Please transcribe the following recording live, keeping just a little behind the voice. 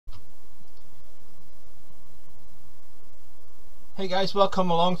Hey guys,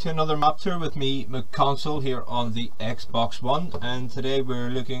 welcome along to another map tour with me, McConsole, here on the Xbox One, and today we're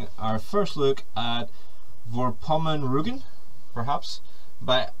looking our first look at Vorpommern Rugen, perhaps,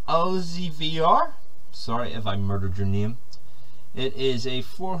 by LZVR. Sorry if I murdered your name. It is a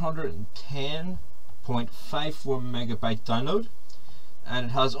 410.54 megabyte download, and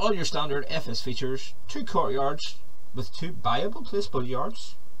it has all your standard FS features, 2 courtyards with 2 viable placeable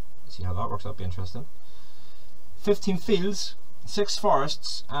yards. Let's see how that works, that'll be interesting. 15 fields, 6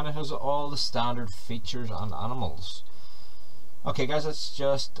 forests, and it has all the standard features and animals. Okay guys, let's take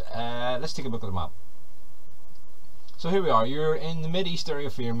a look at the map. So here we are, you're in the mid-east area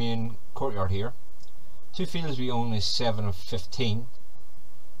for your main courtyard here. 2 fields we own is 7 of 15.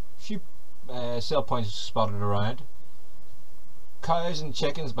 A few sell points spotted around. Cows and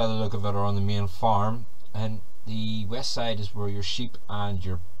chickens by the look of it are on the main farm, and the west side is where your sheep and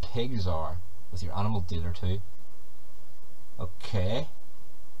your pigs are, with your animal dealer too. Okay,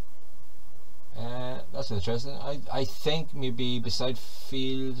 that's interesting. I think maybe beside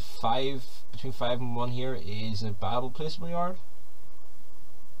field 5, between 5 and 1 here, is a viable placeable yard.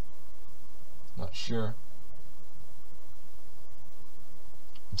 Not sure.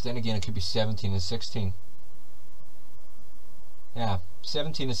 But then again, it could be 17 and 16. Yeah,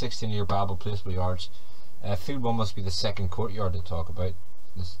 17 and 16 are your viable placeable yards. Field 1 must be the second courtyard to talk about.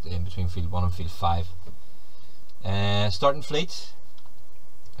 This in between field 1 and field 5. Starting fleet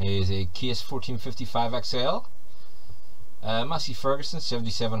is a Case 1455 XL, Massey Ferguson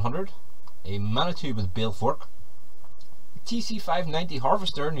 7700, a Manitou with bale fork, TC 590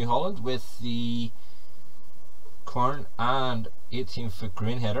 Harvester New Holland with the corn and 18-foot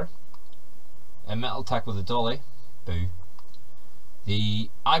grain header, a Metal Tack with a dolly, boo, the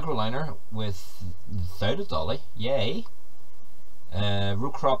Agroliner without a dolly, yay,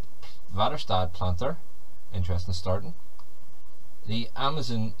 row crop Vaderstad planter, interesting starting, the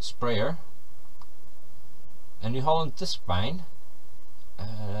Amazon sprayer, a New Holland disc spine,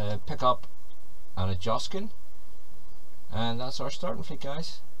 pickup and a Joskin, and that's our starting fleet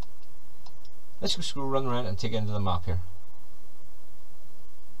guys. Let's just go run around and take it into the map here.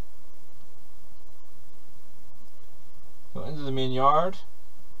 Go into the main yard.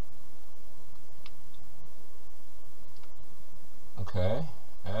 Okay,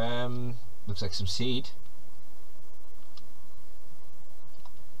 looks like some seed.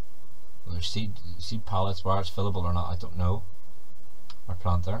 There's seed pallets, whether it's fillable or not, I don't know. Our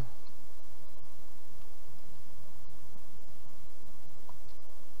planter.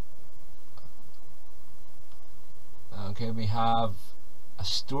 Okay, we have a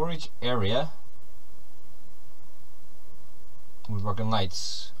storage area with working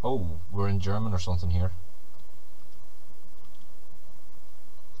lights. Oh, we're in German or something here.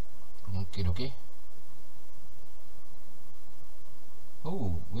 Okie dokie.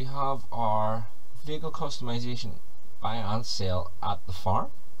 Oh, we have our vehicle customization buy and sell at the farm.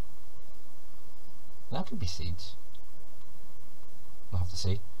 That could be seeds. We'll have to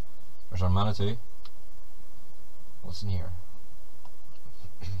see. There's our Manitou. What's in here?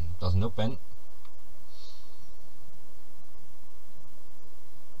 Doesn't open.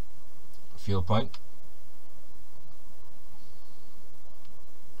 Fuel point.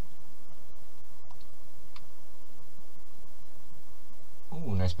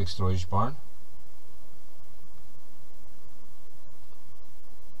 Ooh, nice big storage barn.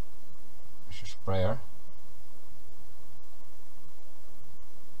 There's your sprayer.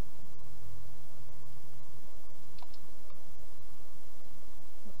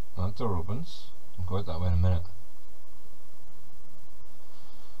 That door opens. I'll go out that way in a minute.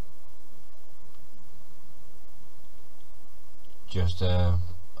 Just a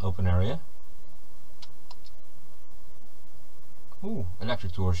open area. Ooh,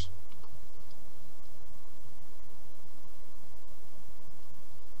 electric doors.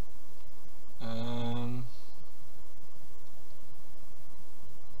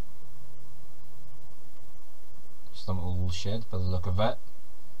 Some old shed by the look of it.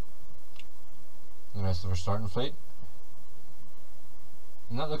 The rest of our starting fleet.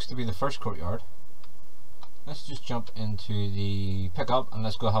 And that looks to be the first courtyard. Let's just jump into the pickup and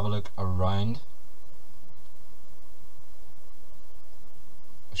let's go have a look around.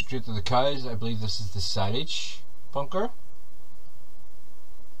 Straight to the cows. I believe this is the silage bunker.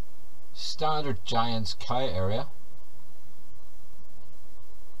 Standard Giants cow area.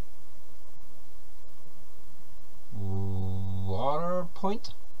 Water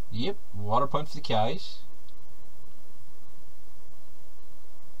point. Yep, water point for the cows.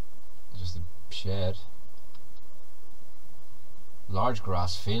 Just a shed. Large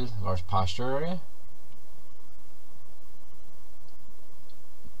grass field, large pasture area.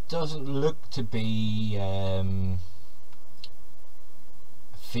 doesn't look to be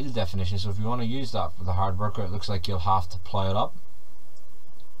field definition, so if you want to use that for the hard worker, it looks like you'll have to plough it up.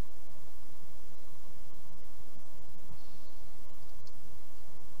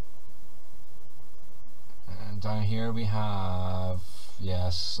 And down here we have, yeah,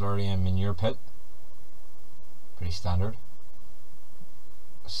 slurry and manure pit, pretty standard.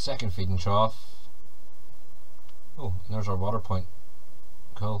 Second feeding trough. Oh, and there's our water point.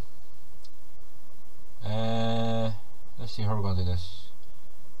 Cool. Let's see how we're going to do this.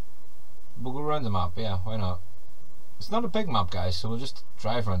 We'll go around the map, yeah, why not? It's not a big map, guys, so we'll just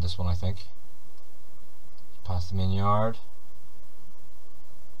drive around this one, I think. Past the main yard.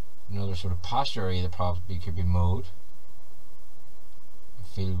 Another sort of pasture area that probably could be mowed.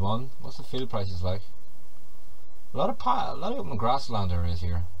 Field 1. What's the field prices like? A lot of open grassland areas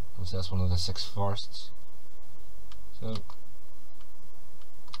here. Obviously that's one of the 6 forests. So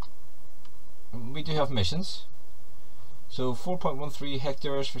we do have missions. So 4.13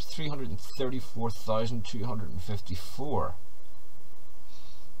 hectares for 334,254.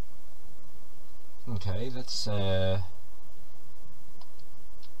 Okay, let's okay.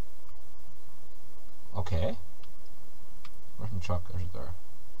 Where's my truck? There's it there.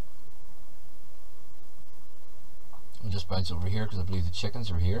 We'll just bounce over here because I believe the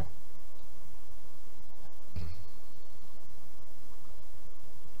chickens are here.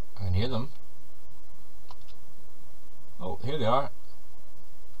 I can hear them. Oh, here they are.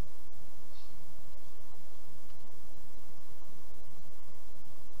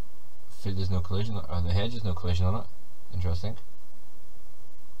 Field is no collision, or the hedge is no collision on it. Interesting.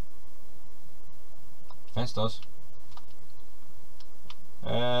 Fence does.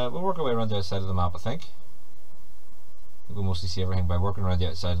 We'll work our way around the outside of the map, I think. We'll mostly see everything by working around the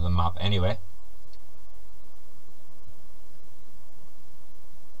outside of the map anyway.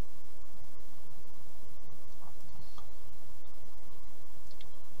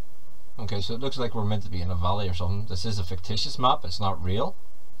 Okay, so it looks like we're meant to be in a valley or something. This is a fictitious map, it's not real.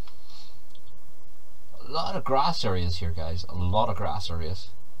 A lot of grass areas here, guys. A lot of grass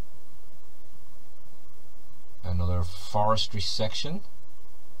areas. Another forestry section.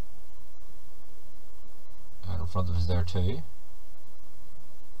 And in front of us there too.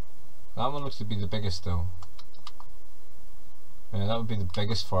 That one looks to be the biggest though. Yeah, that would be the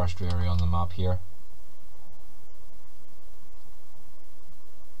biggest forestry area on the map here.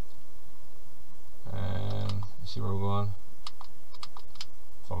 See where we're going.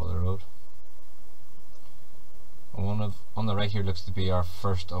 Follow the road. And on the right here looks to be our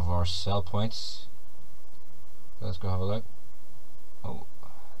first of our sell points. Let's go have a look. Oh.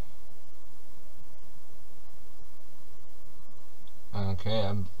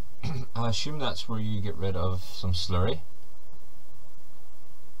 Okay, I assume that's where you get rid of some slurry.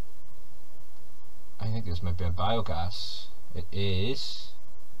 I think this might be a biogas. It is.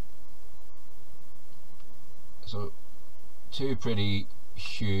 So 2 pretty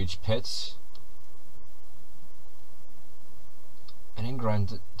huge pits. An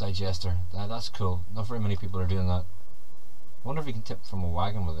in-ground digester. That's cool. Not very many people are doing that. I wonder if you can tip from a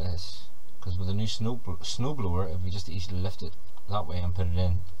wagon with this. Because with a new snow blower, if we just easily lift it that way and put it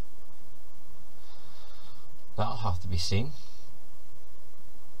in, that'll have to be seen.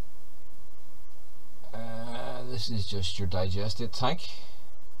 This is just your digested tank.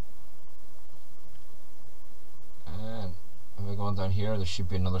 And if we're going down here, there should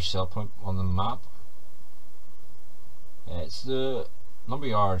be another sell point on the map. It's the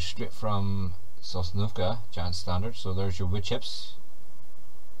lumberyard straight from Sosnovka, giant standard. So there's your wood chips.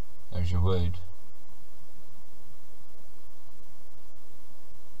 There's your wood.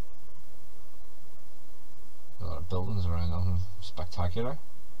 A lot of buildings around them, spectacular.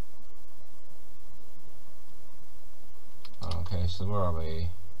 Okay, so where are we?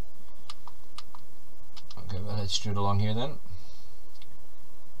 Okay, we'll head straight along here then.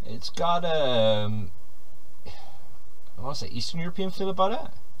 It's got I want to say Eastern European feel about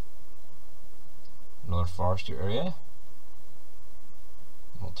it. Another forestry area.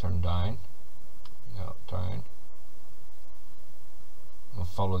 We'll turn down. No, down. We'll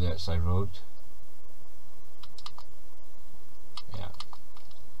follow the outside road. Yeah.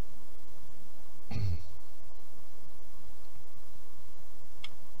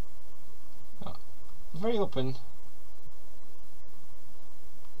 Very open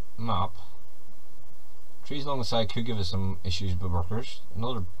map. Trees along the side could give us some issues with workers.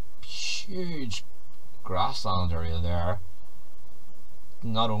 Another huge grassland area there.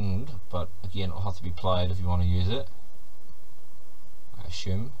 Not owned, but again it'll have to be plied if you want to use it, I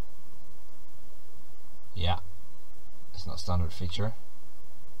assume. Yeah, it's not a standard feature.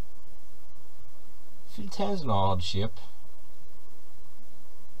 Field 10 is an odd shape.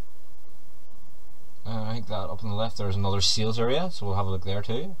 I think that up on the left there's another sales area, so we'll have a look there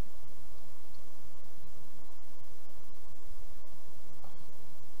too.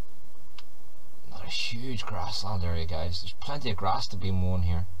 Another huge grassland area, guys. There's plenty of grass to be mown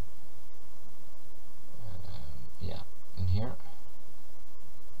here. Yeah, in here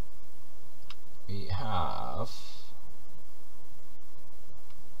we have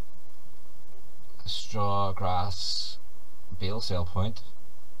a straw grass bale sale point,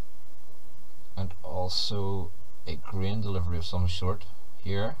 and also a grain delivery of some sort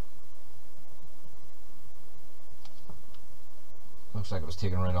here. Looks like it was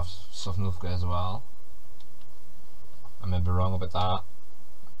taken right off Sofnovka as well. I may be wrong about that.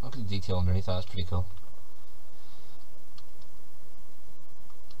 Look at the detail underneath that, it's pretty cool.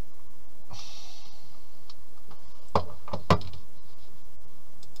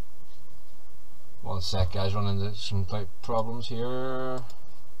 One sec, guys, running into some pipe problems here.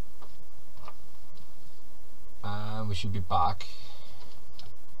 And we should be back.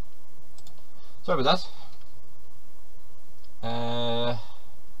 Sorry about that.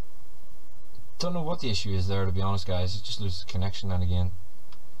 Don't know what the issue is there, to be honest, guys. It just loses connection now and again.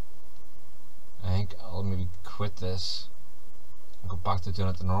 I think I'll maybe quit this and go back to doing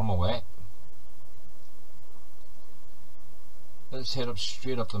it the normal way. Let's head up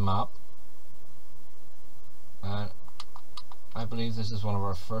straight up the map. And I believe this is one of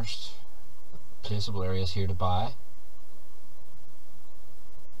our first placeable areas here to buy.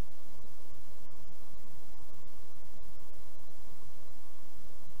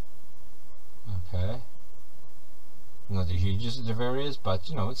 Okay. Not the hugest of areas, but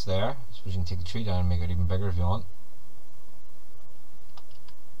you know, it's there. I suppose you can take the tree down and make it even bigger if you want.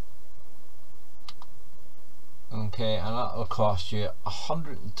 Okay, and that will cost you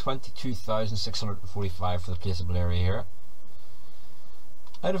 122,645 for the placeable area here.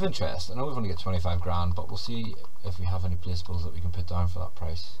 Out of interest, I know we've only got 25 grand, but we'll see if we have any placeables that we can put down for that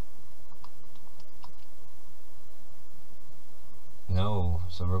price. No,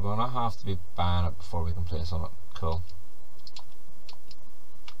 so we're going to have to be buying it before we can place on it. Cool.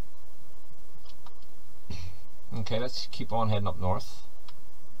 Okay, let's keep on heading up north.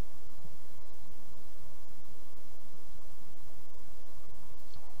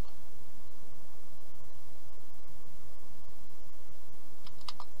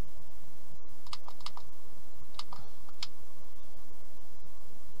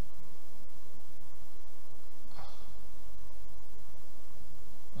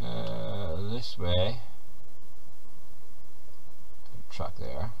 This way. Track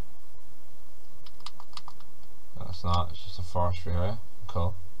there. No, it's not, it's just a forestry area.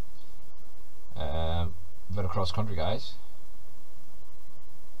 Cool. Bit across country, guys.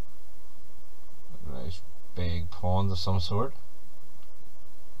 Nice big pond of some sort.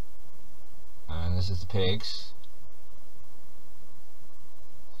 And this is the pigs.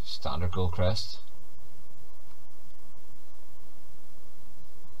 Standard gold crest.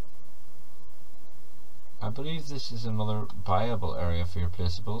 I believe this is another buyable area for your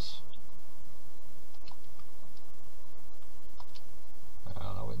placeables. I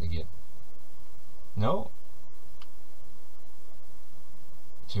don't know what they get. No.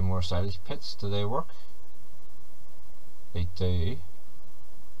 2 more silage pits. Do they work? They do.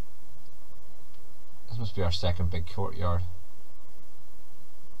 This must be our second big courtyard.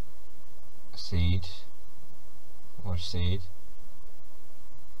 Seed. More seed.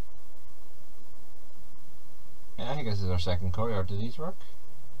 Yeah, I think this is our second courtyard. Do these work?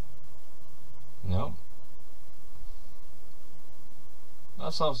 No.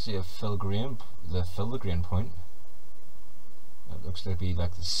 That's obviously a fill the grain point. That looks to be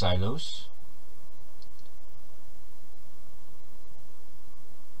like the silos.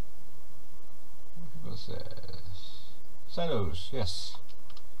 What's this? Silos, yes.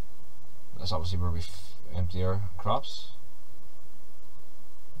 That's obviously where we empty our crops.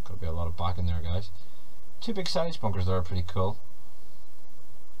 Could be a lot of back in there, guys. 2 big silage bunkers there are pretty cool.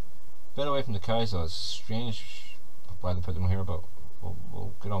 Bit away from the cows though, it's strange why they put them here, but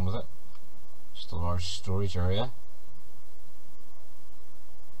we'll get on with it. Just a large storage area.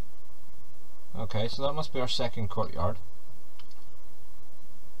 Okay, so that must be our second courtyard.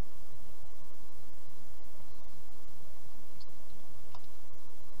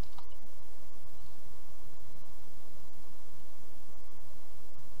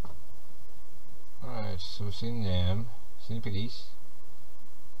 So we've seen them, seen the piggies,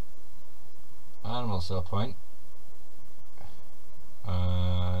 animal sale point,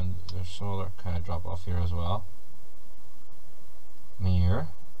 and there's some other kind of drop off here as well. Mirror.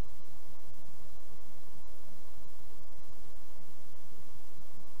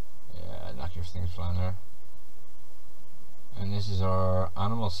 things flying there. And this is our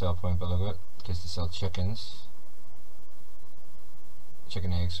animal sell point, but look at it, because to sell chickens.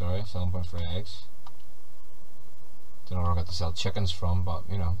 Chicken eggs, sorry, selling point for eggs. Don't know where I got to sell chickens from, but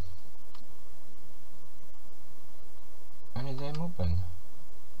you know. Any of them open?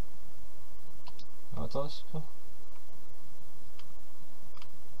 Oh, it does, cool.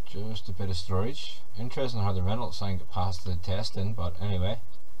 Just a bit of storage. Interesting how the rental sign got past the testing, but anyway.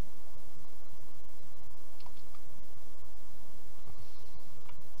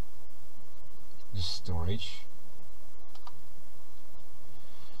 Just storage.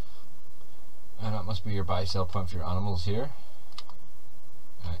 And that must be your buy sell point for your animals here.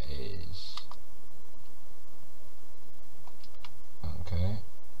 That is. Okay.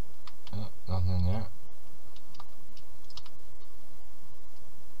 Oh, nothing in there.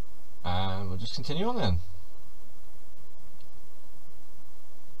 And we'll just continue on then.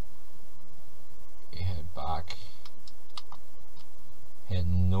 We head back. Head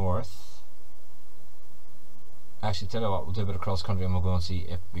north. Actually, tell you what, we'll do a bit of cross country and we'll go and see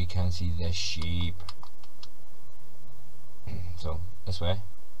if we can see the sheep. So, this way.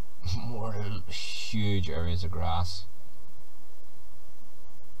 More huge areas of grass.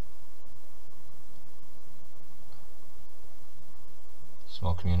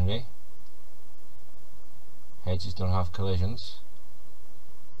 Small community. Hedges don't have collisions.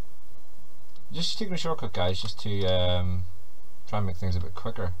 Just taking a shortcut, guys, just to try and make things a bit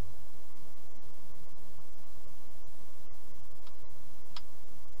quicker.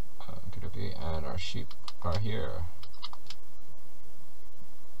 Okay, and our sheep are here.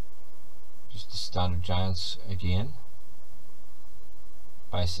 Just the standard giants again.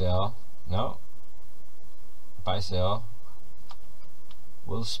 Buy sell. No. Buy sell.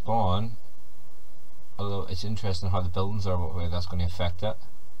 Will spawn, although it's interesting how the buildings are, what way that's going to affect it.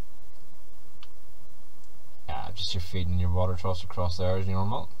 Yeah, just you're feeding your water troughs across there as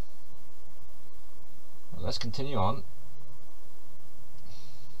normal. Well, let's continue on.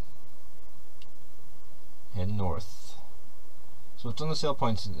 Head north. So we've done the sale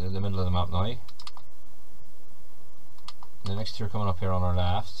points in the middle of the map now. The next two are coming up here on our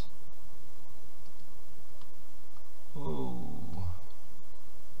left. Ooh.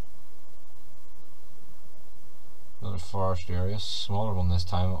 Another forest area, smaller one this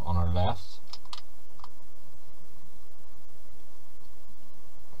time on our left.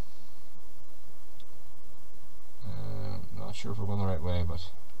 Not sure if we're going the right way, but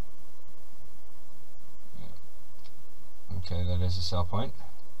yeah. Okay, that is a sell point.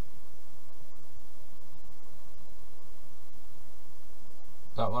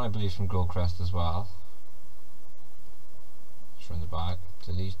 That one I believe from Goldcrest as well. Just around the back.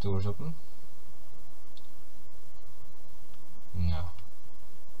 Do these doors open? No.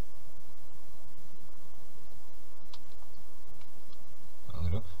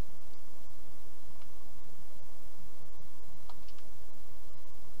 Look.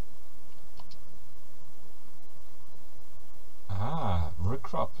 Root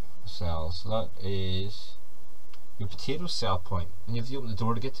crop cells. So that is your potato sell point, and you have to open the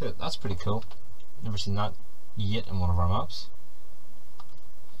door to get to it. That's pretty cool. Never seen that yet in one of our maps.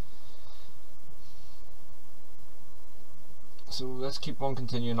 So let's keep on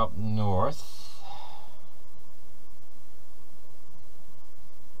continuing up north.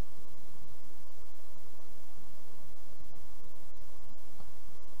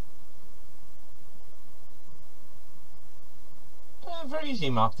 Very easy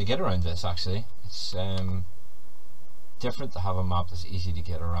map to get around this, actually. It's different to have a map that's easy to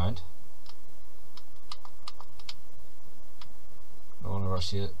get around. I want to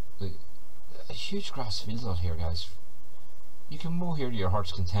see it. A huge grass field out here, guys. You can mow here to your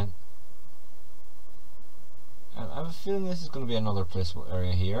heart's content. And I have a feeling this is going to be another placeable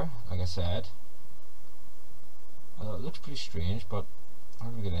area here, like I said. Although it looks pretty strange, but how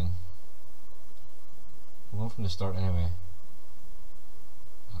do we get in? We're going from the start anyway.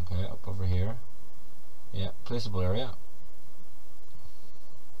 Okay, up over here. Yeah, placeable area.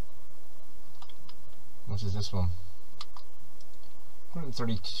 What is this one?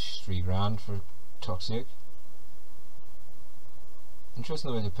 133 grand for Toxic.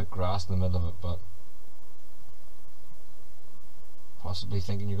 Interesting the way they put grass in the middle of it, but possibly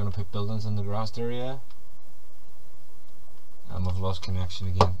thinking you're going to put buildings in the grassed area. And we've lost connection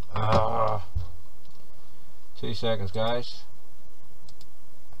again. 2 seconds, guys.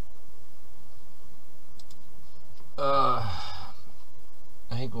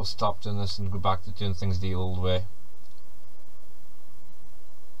 I think we'll stop doing this and go back to doing things the old way.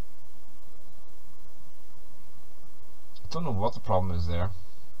 I don't know what the problem is there.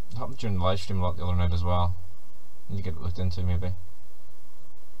 It happened during the live stream a lot the other night as well. Need to get it looked into maybe.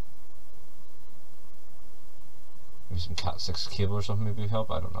 Maybe some Cat 6 cable or something maybe would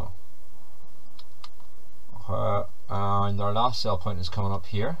help, I don't know. And our last sell point is coming up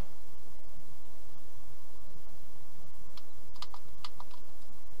here.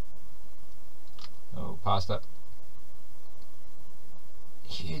 Oh, past it.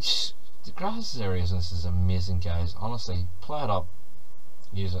 Huge. The grass areas in this is amazing, guys. Honestly, play it up,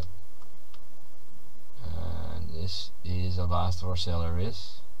 use it. And this is the last of our sale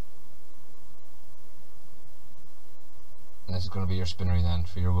areas. And this is going to be your spinnery then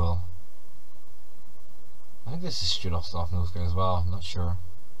for your wool. I think this is straight off those guys as well. I'm not sure.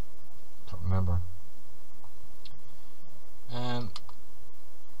 Can't remember.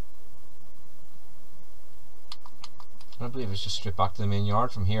 I believe it's just straight back to the main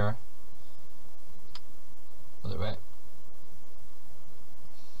yard from here. Other way.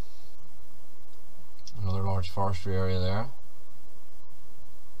 Another large forestry area there.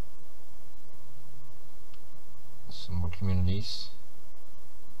 Some more communities.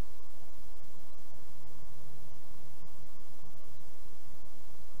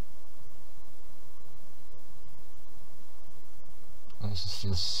 This is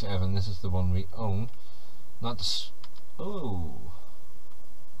field 7. This is the one we own. Not this. Oh,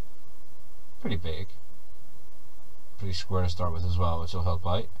 pretty big. Pretty square to start with as well, which will help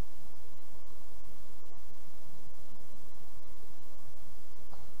out.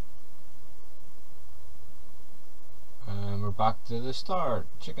 And we're back to the start.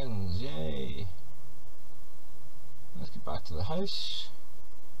 Chickens, yay! Let's get back to the house.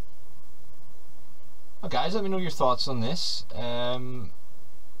 Oh, guys, let me know your thoughts on this.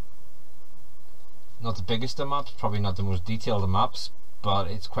 Not the biggest of maps, probably not the most detailed of maps, but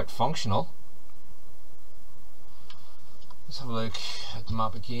it's quite functional. Let's have a look at the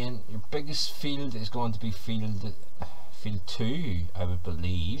map again. Your biggest field is going to be field 2, I would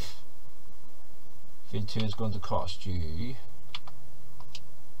believe. Field 2 is going to cost you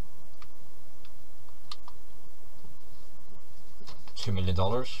 $2 million,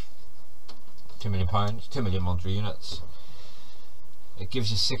 £2 million, 2 million monetary units. It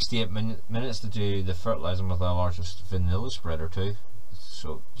gives you 68 minutes to do the fertilising with our largest vanilla spreader too.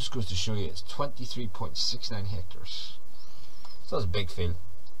 So just goes to show you it's 23.69 hectares. So that's a big field.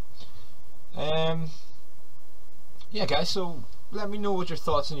 Yeah, guys, so let me know what your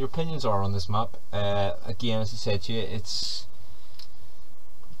thoughts and your opinions are on this map. Again, as I said to you, it's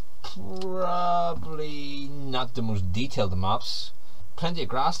probably not the most detailed of maps. Plenty of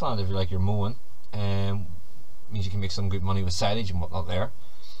grassland if you like your mowing. Means you can make some good money with silage and whatnot there.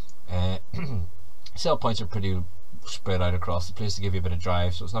 Sell points are pretty spread out across the place to give you a bit of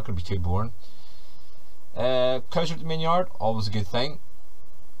drive, so it's not going to be too boring. Cows at the main yard, always a good thing.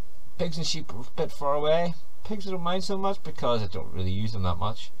 Pigs and sheep are a bit far away. Pigs I don't mind so much because I don't really use them that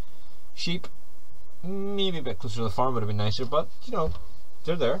much. Sheep, maybe a bit closer to the farm would have been nicer, but you know,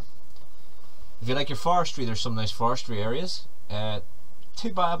 they're there. If you like your forestry, there's some nice forestry areas. 2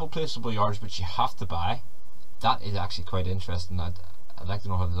 viable placeable yards which you have to buy. That is actually quite interesting. I'd like to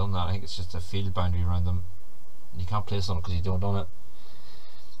know how they've done that. I think it's just a field boundary around them. You can't place on it because you don't own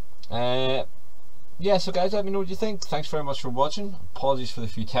it. Yeah, so guys, let me know what you think. Thanks very much for watching. Apologies for the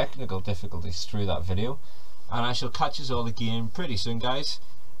few technical difficulties through that video. And I shall catch you all again pretty soon, guys,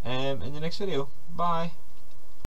 in the next video. Bye.